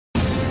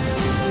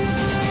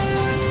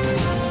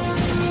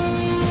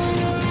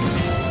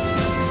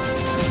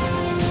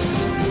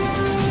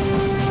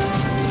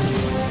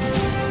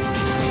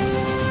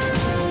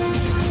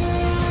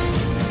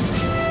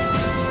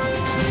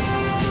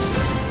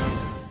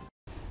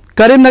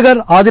కరీంనగర్,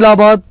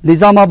 ఆదిలాబాద్,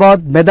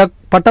 నిజామాబాద్, మెదక్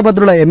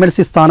పట్టభద్రుల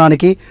ఎమ్మెల్సీ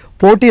స్థానానికి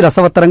పోటీ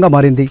రసవత్తరంగా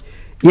మారింది.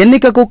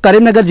 ఎన్నికకు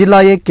కరీంనగర్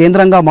జిల్లాయే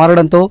కేంద్రంగా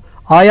మారడంతో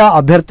ఆయా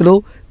అభ్యర్థులు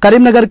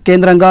కరీంనగర్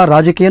కేంద్రంగా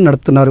రాజకీయం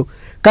నడుపుతున్నారు.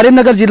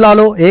 కరీంనగర్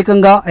జిల్లాలో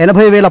ఏకంగా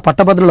 80,000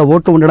 పట్టభద్రుల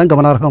ఓట్లు ఉండడం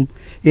గమనార్హం.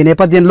 ఈ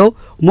నేపథ్యంలో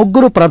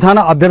ముగ్గురు ప్రధాన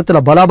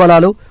అభ్యర్థుల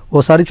బలాబలాలు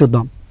ఓసారి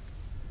చూద్దాం.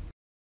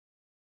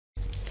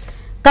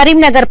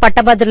 కరీంనగర్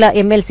పట్టభద్రుల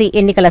ఎమ్మెల్సీ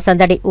ఎన్నికల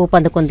సందడి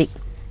ఊపందుకుంది.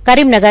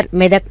 కరీంనగర్,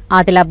 మెదక్,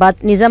 ఆదిలాబాద్,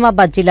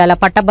 నిజామాబాద్ జిల్లాల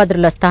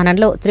పట్టభద్రుల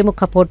స్థానంలో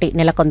త్రిముఖ పోటీ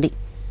నెలకొంది.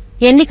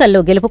 ఎన్నికల్లో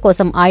గెలుపు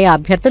కోసం ఆయా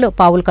అభ్యర్థులు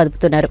పావులు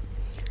కదుపుతున్నారు.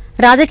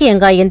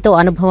 రాజకీయంగా ఎంతో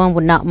అనుభవం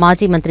ఉన్న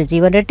మాజీ మంత్రి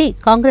జీవన్ రెడ్డి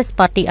కాంగ్రెస్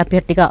పార్టీ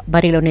అభ్యర్థిగా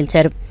బరిలో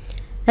నిలిచారు.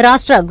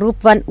 రాష్ట్ర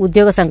గ్రూప్ 1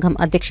 ఉద్యోగ సంఘం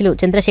అధ్యక్షులు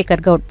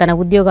చంద్రశేఖర్ గౌడ్ తన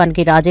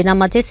ఉద్యోగానికి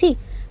రాజీనామా చేసి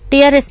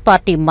టీఆర్ఎస్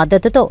పార్టీ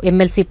మద్దతుతో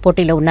ఎమ్మెల్సీ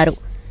పోటీలో ఉన్నారు.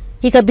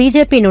 ఇక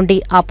బీజేపీ నుండి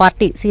ఆ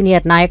పార్టీ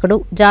సీనియర్ నాయకుడు,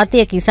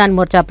 జాతీయ కిసాన్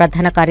మోర్చా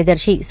ప్రధాన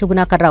కార్యదర్శి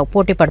సుగుణాకర్ రావు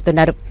పోటీ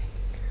పడుతున్నారు.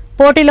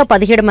 పోటీలో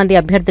 17 మంది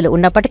అభ్యర్థులు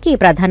ఉన్నప్పటికీ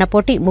ప్రధాన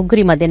పోటీ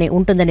ముగ్గురి మధ్యనే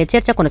ఉంటుందనే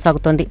చర్చ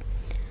కొనసాగుతోంది.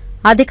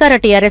 అధికార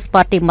టీఆర్ఎస్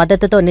పార్టీ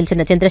మద్దతుతో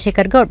నిలిచిన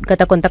చంద్రశేఖర్ గౌడ్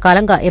గత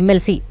కొంతకాలంగా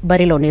ఎమ్మెల్సీ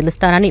బరిలో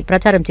నిలుస్తానని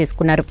ప్రచారం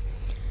చేసుకున్నారు.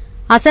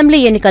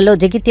 అసెంబ్లీ ఎన్నికల్లో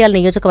జగిత్యాల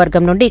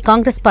నియోజకవర్గం నుండి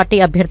కాంగ్రెస్ పార్టీ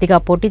అభ్యర్థిగా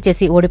పోటీ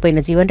చేసి ఓడిపోయిన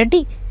జీవన్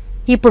రెడ్డి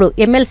ఇప్పుడు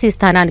ఎమ్మెల్సీ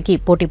స్థానానికి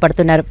పోటీ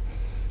పడుతున్నారు.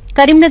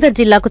 కరీంనగర్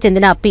జిల్లాకు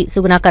చెందిన పి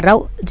సుగుణాకర్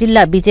రావు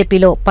జిల్లా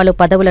బీజేపీలో పలు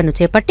పదవులను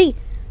చేపట్టి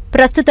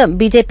ప్రస్తుతం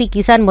బీజేపీ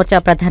కిసాన్ మోర్చా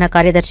ప్రధాన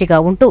కార్యదర్శిగా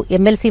ఉంటూ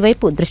ఎమ్మెల్సీ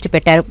వైపు దృష్టి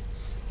పెట్టారు.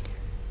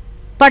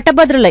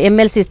 పట్టభద్రుల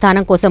ఎమ్మెల్సీ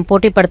స్థానం కోసం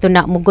పోటీ పడుతున్న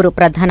ముగ్గురు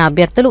ప్రధాన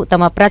అభ్యర్థులు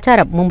తమ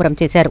ప్రచారం ముమ్మరం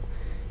చేశారు.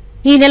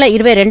 ఈ నెల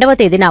 22వ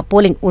తేదీన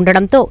పోలింగ్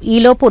ఉండడంతో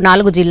ఈలోపు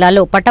 4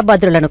 జిల్లాల్లో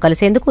పట్టభద్రులను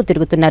కలిసేందుకు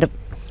తిరుగుతున్నారు.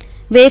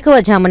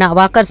 వేకువజామున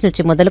వాకర్స్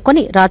నుంచి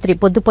మొదలుకొని రాత్రి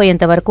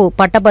పొద్దుపోయేంత వరకు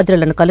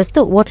పట్టభద్రులను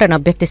కలుస్తూ ఓట్లను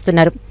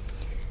అభ్యర్థిస్తున్నారు.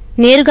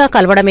 నేరుగా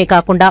కలవడమే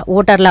కాకుండా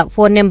ఓటర్ల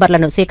ఫోన్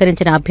నెంబర్లను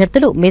సేకరించిన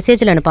అభ్యర్థులు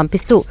మెసేజ్లను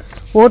పంపిస్తూ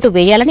ఓటు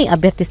వేయాలని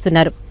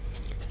అభ్యర్థిస్తున్నారు.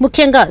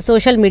 ముఖ్యంగా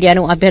సోషల్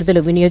మీడియాను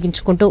అభ్యర్థులు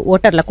వినియోగించుకుంటూ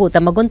ఓటర్లకు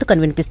తమ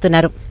గొంతుకను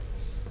వినిపిస్తున్నారు.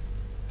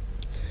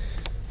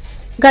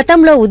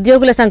 గతంలో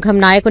ఉద్యోగుల సంఘం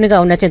నాయకునిగా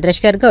ఉన్న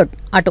చంద్రశేఖర్ గౌడ్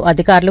అటు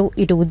అధికారులు,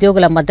 ఇటు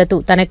ఉద్యోగుల మద్దతు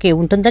తనకే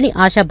ఉంటుందని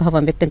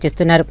ఆశాభావం వ్యక్తం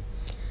చేస్తున్నారు.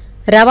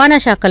 రవాణా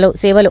శాఖలో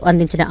సేవలు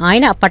అందించిన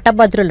ఆయన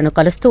పట్టభద్రులను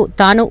కలుస్తూ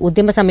తాను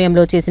ఉద్యమ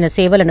సమయంలో చేసిన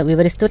సేవలను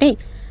వివరిస్తూనే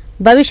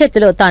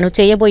భవిష్యత్తులో తాను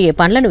చేయబోయే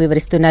పనులను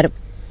వివరిస్తున్నారు.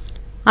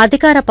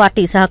 అధికార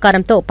పార్టీ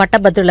సహకారంతో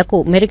పట్టభద్రులకు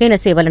మెరుగైన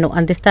సేవలను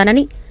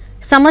అందిస్తానని,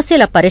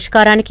 సమస్యల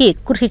పరిష్కారానికి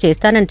కృషి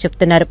చేస్తానని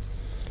చెబుతున్నారు.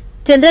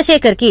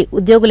 చంద్రశేఖర్కి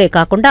ఉద్యోగులే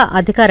కాకుండా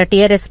అధికార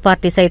టీఆర్ఎస్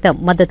పార్టీ సైతం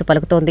మద్దతు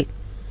పలుకుతోంది.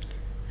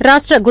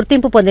 రాష్ట్ర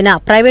గుర్తింపు పొందిన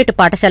ప్రైవేటు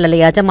పాఠశాలల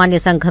యాజమాన్య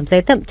సంఘం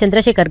సైతం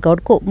చంద్రశేఖర్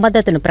గౌడ్కు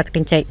మద్దతును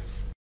ప్రకటించాయి.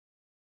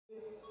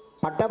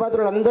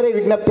 పట్టభద్రులందరి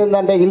విజ్ఞప్తి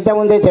ఏంటంటే,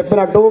 ఇంతకుముందే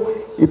చెప్పినట్టు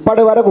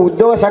ఇప్పటి వరకు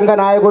ఉద్యోగ సంఘ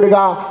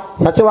నాయకుడిగా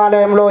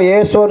సచివాలయంలో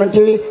ఏఎస్ఓ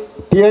నుంచి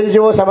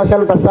టీఎన్జిఓ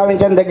సమస్యలను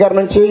ప్రస్తావించిన దగ్గర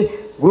నుంచి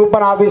గ్రూప్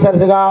 1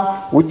 ఆఫీసర్స్గా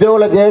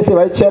ఉద్యోగుల జేఏసీ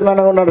వైస్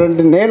చైర్మన్గా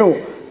ఉన్నటువంటి నేను,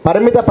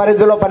 పరిమిత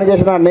పరిధిలో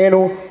పనిచేసిన నేను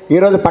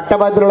ఈరోజు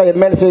పట్టభద్రుల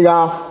ఎమ్మెల్సీగా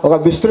ఒక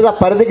విస్తృత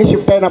పరిధికి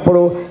షిఫ్ట్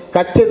అయినప్పుడు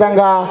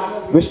ఖచ్చితంగా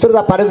విస్తృత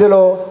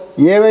పరిధిలో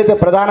ఏవైతే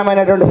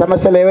ప్రధానమైనటువంటి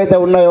సమస్యలు ఏవైతే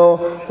ఉన్నాయో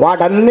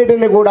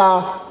వాటన్నిటిని కూడా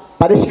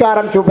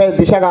పరిష్కారం చూపే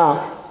దిశగా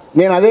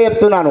నేను అదే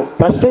చెప్తున్నాను.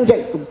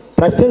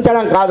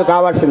 ప్రశ్నించడం కాదు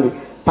కావాల్సింది,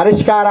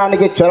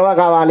 పరిష్కారానికి చొరవ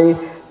కావాలి,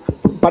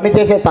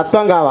 పనిచేసే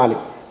తత్వం కావాలి.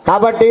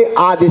 కాబట్టి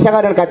ఆ దిశగా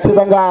నేను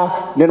ఖచ్చితంగా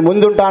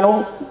ముందుంటాను.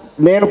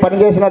 నేను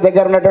పనిచేసిన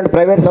దగ్గర ఉన్నటువంటి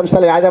ప్రైవేట్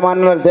సంస్థల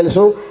యాజమాన్యాలకు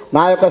తెలుసు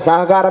నా యొక్క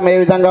సహకారం ఏ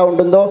విధంగా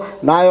ఉంటుందో,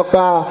 నా యొక్క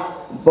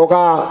ఒక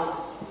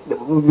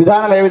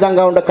విధానం ఏ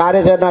విధంగా ఉంటుందో,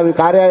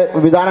 కార్య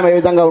విధానం ఏ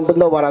విధంగా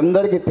ఉంటుందో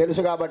వారందరికీ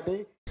తెలుసు. కాబట్టి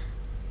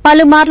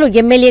పలుమార్లు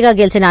ఎమ్మెల్యేగా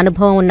గెలిచిన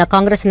అనుభవం ఉన్న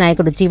కాంగ్రెస్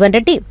నాయకుడు జీవన్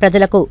రెడ్డి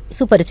ప్రజలకు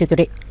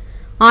సుపరిచితుడే.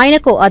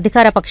 ఆయనకు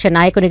అధికారపక్ష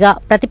నాయకునిగా,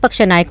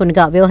 ప్రతిపక్ష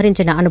నాయకునిగా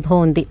వ్యవహరించిన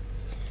అనుభవం ఉంది.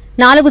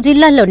 4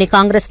 జిల్లాల్లోని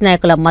కాంగ్రెస్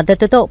నాయకుల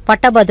మద్దతుతో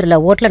పట్టభద్రుల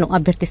ఓట్లను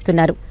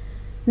అభ్యర్థిస్తున్నారు.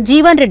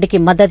 జీవన్ రెడ్డికి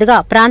మద్దతుగా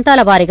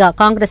ప్రాంతాల వారీగా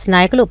కాంగ్రెస్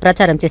నాయకులు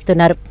ప్రచారం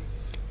చేస్తున్నారు.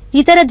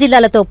 ఇతర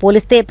జిల్లాలతో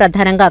పోలిస్తే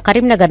ప్రధానంగా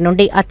కరీంనగర్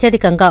నుండి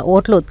అత్యధికంగా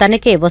ఓట్లు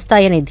తనకే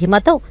వస్తాయనే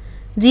ధీమాతో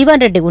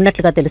జీవన్ రెడ్డి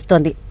ఉన్నట్లుగా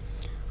తెలుస్తోంది.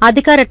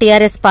 అధికార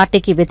టీఆర్ఎస్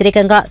పార్టీకి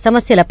వ్యతిరేకంగా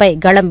సమస్యలపై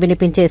గళం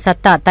వినిపించే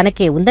సత్తా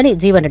తనకే ఉందని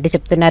జీవన్ రెడ్డి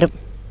చెబుతున్నారు.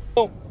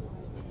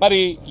 మరి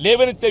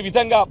లేవనెత్తే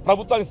విధంగా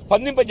ప్రభుత్వాన్ని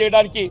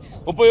స్పందింపజేయడానికి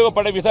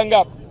ఉపయోగపడే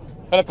విధంగా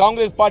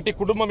కాంగ్రెస్ పార్టీ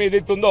కుటుంబం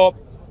ఏదైతుందో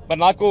మరి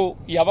నాకు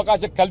ఈ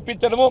అవకాశం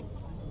కల్పించడము,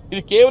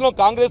 ఇది కేవలం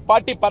కాంగ్రెస్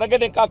పార్టీ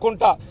పరంగానే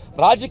కాకుండా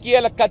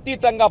రాజకీయాలకు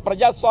అతీతంగా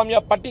ప్రజాస్వామ్య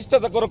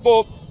పటిష్టత కొరకు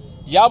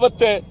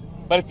యావత్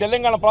మరి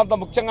తెలంగాణ ప్రాంతం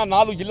ముఖ్యంగా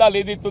 4 జిల్లాలు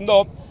ఏదైతుందో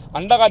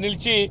అండగా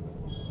నిలిచి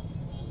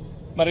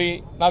మరి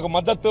నాకు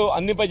మద్దతు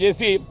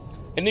అందింపజేసి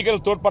ఎన్నికలు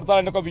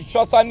తోడ్పడతారనే ఒక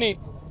విశ్వాసాన్ని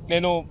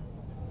నేను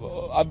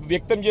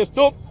వ్యక్తం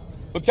చేస్తూ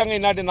ముఖ్యంగా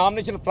ఈనాటి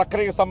నామినేషన్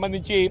ప్రక్రియకు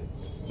సంబంధించి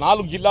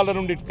 4 జిల్లాల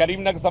నుండి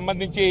కరీంనగర్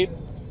సంబంధించి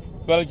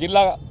ఇవాళ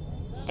జిల్లా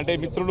అంటే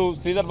మిత్రులు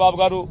శ్రీధర్ బాబు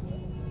గారు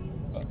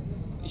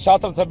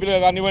శాసనసభ్యులుగా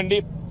కానివ్వండి,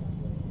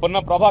 పొన్న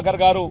ప్రభాకర్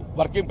గారు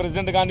వర్కింగ్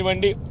ప్రెసిడెంట్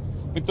కానివ్వండి,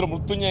 మిత్రులు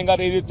మృత్యుంజయం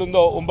గారు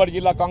ఏదైతుందో ఉమ్మడి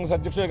జిల్లా కాంగ్రెస్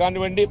అధ్యక్షుడు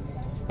కానివ్వండి,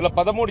 ఇలా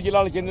 13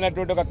 జిల్లాలకు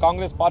చెందినటువంటి ఒక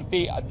కాంగ్రెస్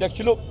పార్టీ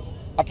అధ్యక్షులు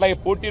అట్లాగే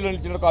పోటీలో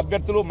నిలిచిన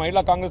అభ్యర్థులు,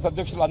 మహిళా కాంగ్రెస్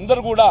అధ్యక్షులు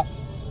అందరూ కూడా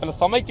వీళ్ళ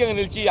సమైక్యంగా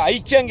నిలిచి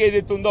ఐక్యంగా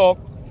ఏదైతే ఉందో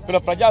వీళ్ళ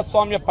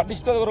ప్రజాస్వామ్య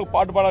పటిష్టత వరకు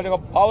పాటుపడాలనే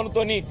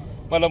భావనతోని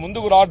మళ్ళీ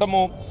ముందుకు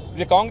రావడము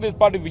ఇది కాంగ్రెస్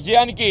పార్టీ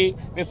విజయానికి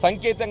నేను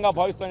సంకేతంగా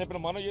భావిస్తానని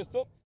చెప్పి మనం చేస్తూ.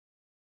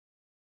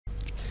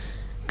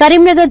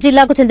 కరీంనగర్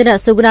జిల్లాకు చెందిన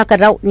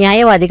సుగుణాకర్ రావు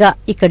న్యాయవాదిగా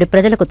ఇక్కడి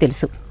ప్రజలకు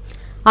తెలుసు.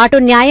 అటు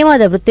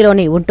న్యాయవాద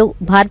వృత్తిలోనే ఉంటూ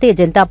భారతీయ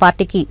జనతా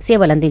పార్టీకి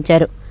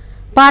సేవలందించారు.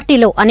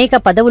 పార్టీలో అనేక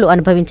పదవులు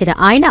అనుభవించిన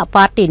ఆయన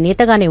పార్టీ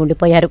నేతగానే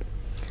ఉండిపోయారు.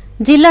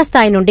 జిల్లా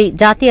స్థాయి నుండి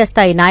జాతీయ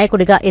స్థాయి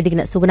నాయకుడిగా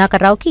ఎదిగిన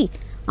సుగుణాకర్ రావుకి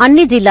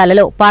అన్ని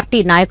జిల్లాలలో పార్టీ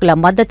నాయకుల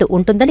మద్దతు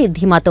ఉంటుందని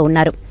ధీమాతో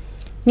ఉన్నారు.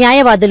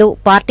 న్యాయవాదులు,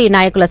 పార్టీ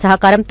నాయకుల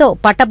సహకారంతో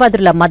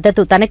పట్టభద్రుల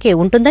మద్దతు తనకే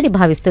ఉంటుందని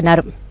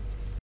భావిస్తున్నారు.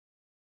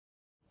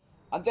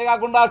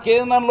 అంతేకాకుండా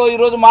కేంద్రంలో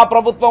ఈరోజు మా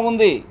ప్రభుత్వం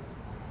ఉంది,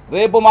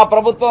 రేపు మా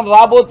ప్రభుత్వం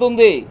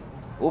రాబోతుంది.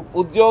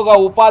 ఉద్యోగ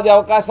ఉపాధి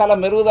అవకాశాల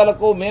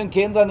మెరుగుదలకు మేము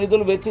కేంద్ర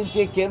నిధులు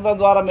వెచ్చించి కేంద్రం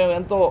ద్వారా మేము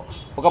ఎంతో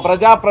ఒక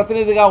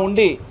ప్రజాప్రతినిధిగా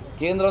ఉండి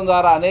కేంద్రం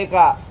ద్వారా అనేక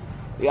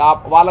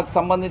వాళ్ళకు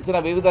సంబంధించిన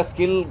వివిధ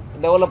స్కిల్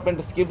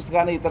డెవలప్మెంట్ స్కీమ్స్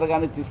కానీ ఇతర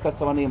కానీ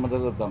తీసుకొస్తామని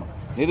మొదలుపెడతాను.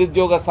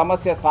 నిరుద్యోగ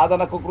సమస్య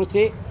సాధనకు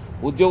కృషి,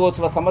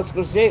 ఉద్యోగస్తుల సమస్య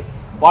కృషి,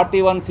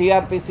 41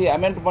 CRPC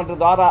అమెండ్మెంట్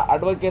ద్వారా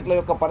అడ్వకేట్ల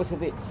యొక్క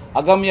పరిస్థితి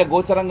అగమ్య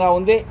గోచరంగా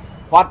ఉంది.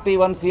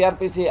 41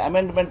 CRPC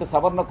అమెండ్మెంట్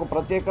సవరణకు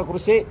ప్రత్యేక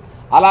కృషి.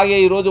 అలాగే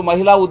ఈరోజు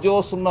మహిళా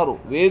ఉద్యోగస్తులు ఉన్నారు,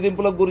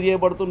 వేధింపులకు గురి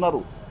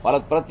చేయబడుతున్నారు,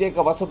 వాళ్ళకు ప్రత్యేక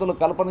వసతులు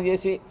కల్పన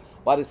చేసి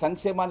వారి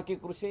సంక్షేమానికి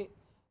కృషి.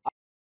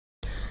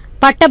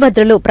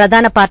 పట్టభద్రులు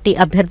ప్రధాన పార్టీ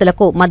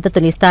అభ్యర్థులకు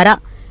మద్దతునిస్తారా,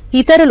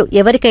 ఇతరులు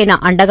ఎవరికైనా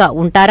అండగా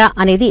ఉంటారా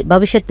అనేది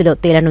భవిష్యత్తులో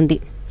తేలనుంది.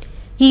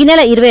 ఈ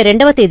నెల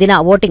 22వ తేదీన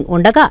ఓటింగ్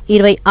ఉండగా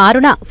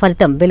 26న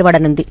ఫలితం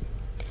వెలువడనుంది.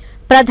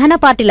 ప్రధాన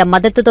పార్టీల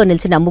మద్దతుతో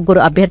నిలిచిన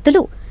 3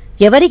 అభ్యర్థులు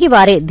ఎవరికి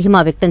వారే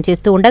ధీమా వ్యక్తం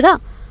చేస్తూ ఉండగా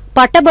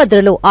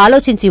పట్టభద్రులు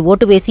ఆలోచించి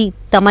ఓటు వేసి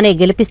తమనే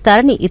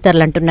గెలిపిస్తారని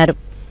ఇతరులంటున్నారు.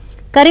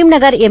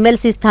 కరీంనగర్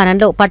ఎమ్మెల్సీ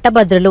స్థానంలో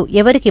పట్టభద్రులు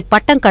ఎవరికి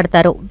పట్టం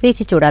కడతారో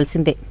వేచి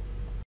చూడాల్సిందే.